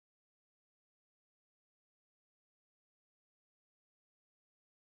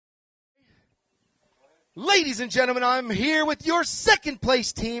Ladies and gentlemen, I'm here with your second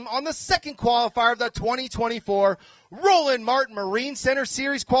place team on the second qualifier of the 2024 Roland Martin Marine Center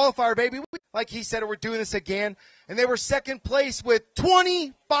Series qualifier, baby. Like he said, we're doing this again. And they were second place with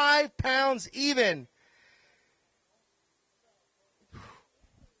 25 pounds even.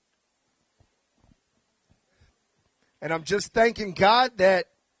 And I'm just thanking God that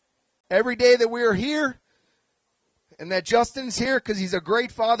every day that we are here and that Justin's here because he's a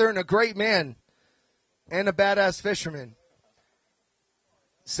great father and a great man. And a badass fisherman.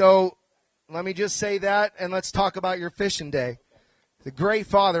 So let me just say that, and let's talk about your fishing day. The great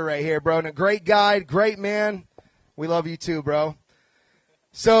father right here, bro, and a great guide, great man. We love you too, bro.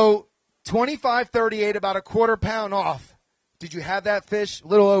 So 25.38, about a quarter pound off. Did you have that fish, a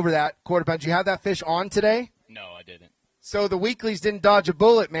little over that quarter pound, did you have that fish on today? No, I didn't. So the weeklies didn't dodge a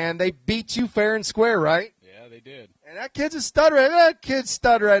bullet, man. They beat you fair and square, right? Yeah, they did. And that kid's a stud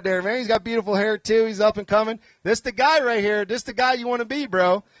right there, man. He's got beautiful hair, too. He's up and coming. This the guy right here. This the guy you want to be,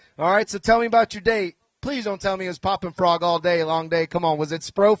 bro. All right, so tell me about your date. Please don't tell me it was popping frog all day, long day. Come on, was it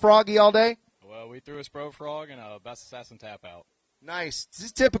Spro Froggy all day? Well, we threw a Spro Frog and a Best Assassin Tap Out. Nice. This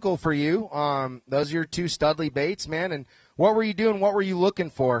is typical for you. Those are your two studly baits, man. And what were you doing? What were you looking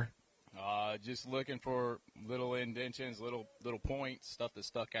for? Just looking for little indentions, little points, stuff that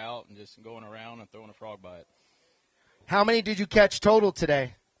stuck out, and just going around and throwing a frog bite. How many did you catch total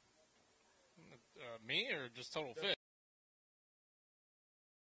today? Me or just total fish?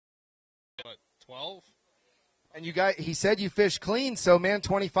 What, 12? And he said you fish clean, so, man,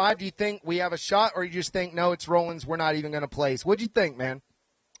 25. Do you think we have a shot, or you just think, no, it's Roland's, we're not even going to place? What'd you think, man?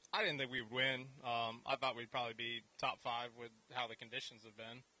 I didn't think we would win. I thought we'd probably be top 5 with how the conditions have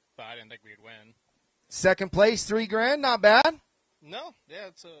been, but I didn't think we'd win. Second place, $3,000, not bad. No, yeah,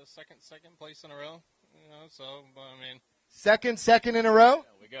 it's a second place in a row. So, but I mean. Second in a row?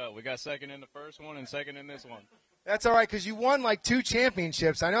 Yeah, we got second in the first one and second in this one. That's all right, because you won like 2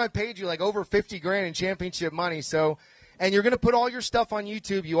 championships. I know I paid you like over $50,000 in championship money. So, and you're going to put all your stuff on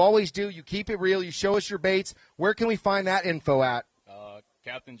YouTube. You always do. You keep it real. You show us your baits. Where can we find that info at?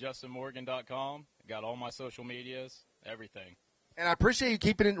 CaptainJustinMorgan.com. Got all my social medias, everything. And I appreciate you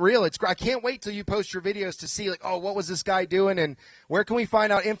keeping it real. I can't wait till you post your videos to see, like, oh, what was this guy doing? And where can we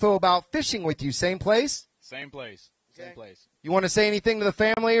find out info about fishing with you? Same place? Same place. Okay. Same place. You want to say anything to the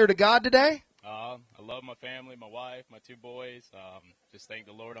family or to God today? I love my family, my wife, my 2 boys. Just thank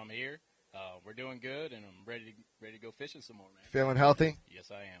the Lord I'm here. We're doing good, and I'm ready to go fishing some more, man. Feeling healthy?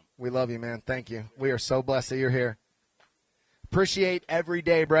 Yes, I am. We love you, man. Thank you. We are so blessed that you're here. Appreciate every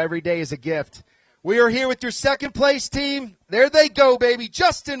day, bro. Every day is a gift. We are here with your second place team. There they go, baby.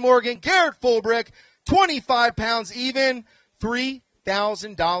 Justin Morgan, Garrett Folbrecht, 25 pounds even,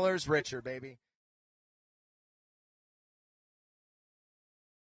 $3,000 richer, baby.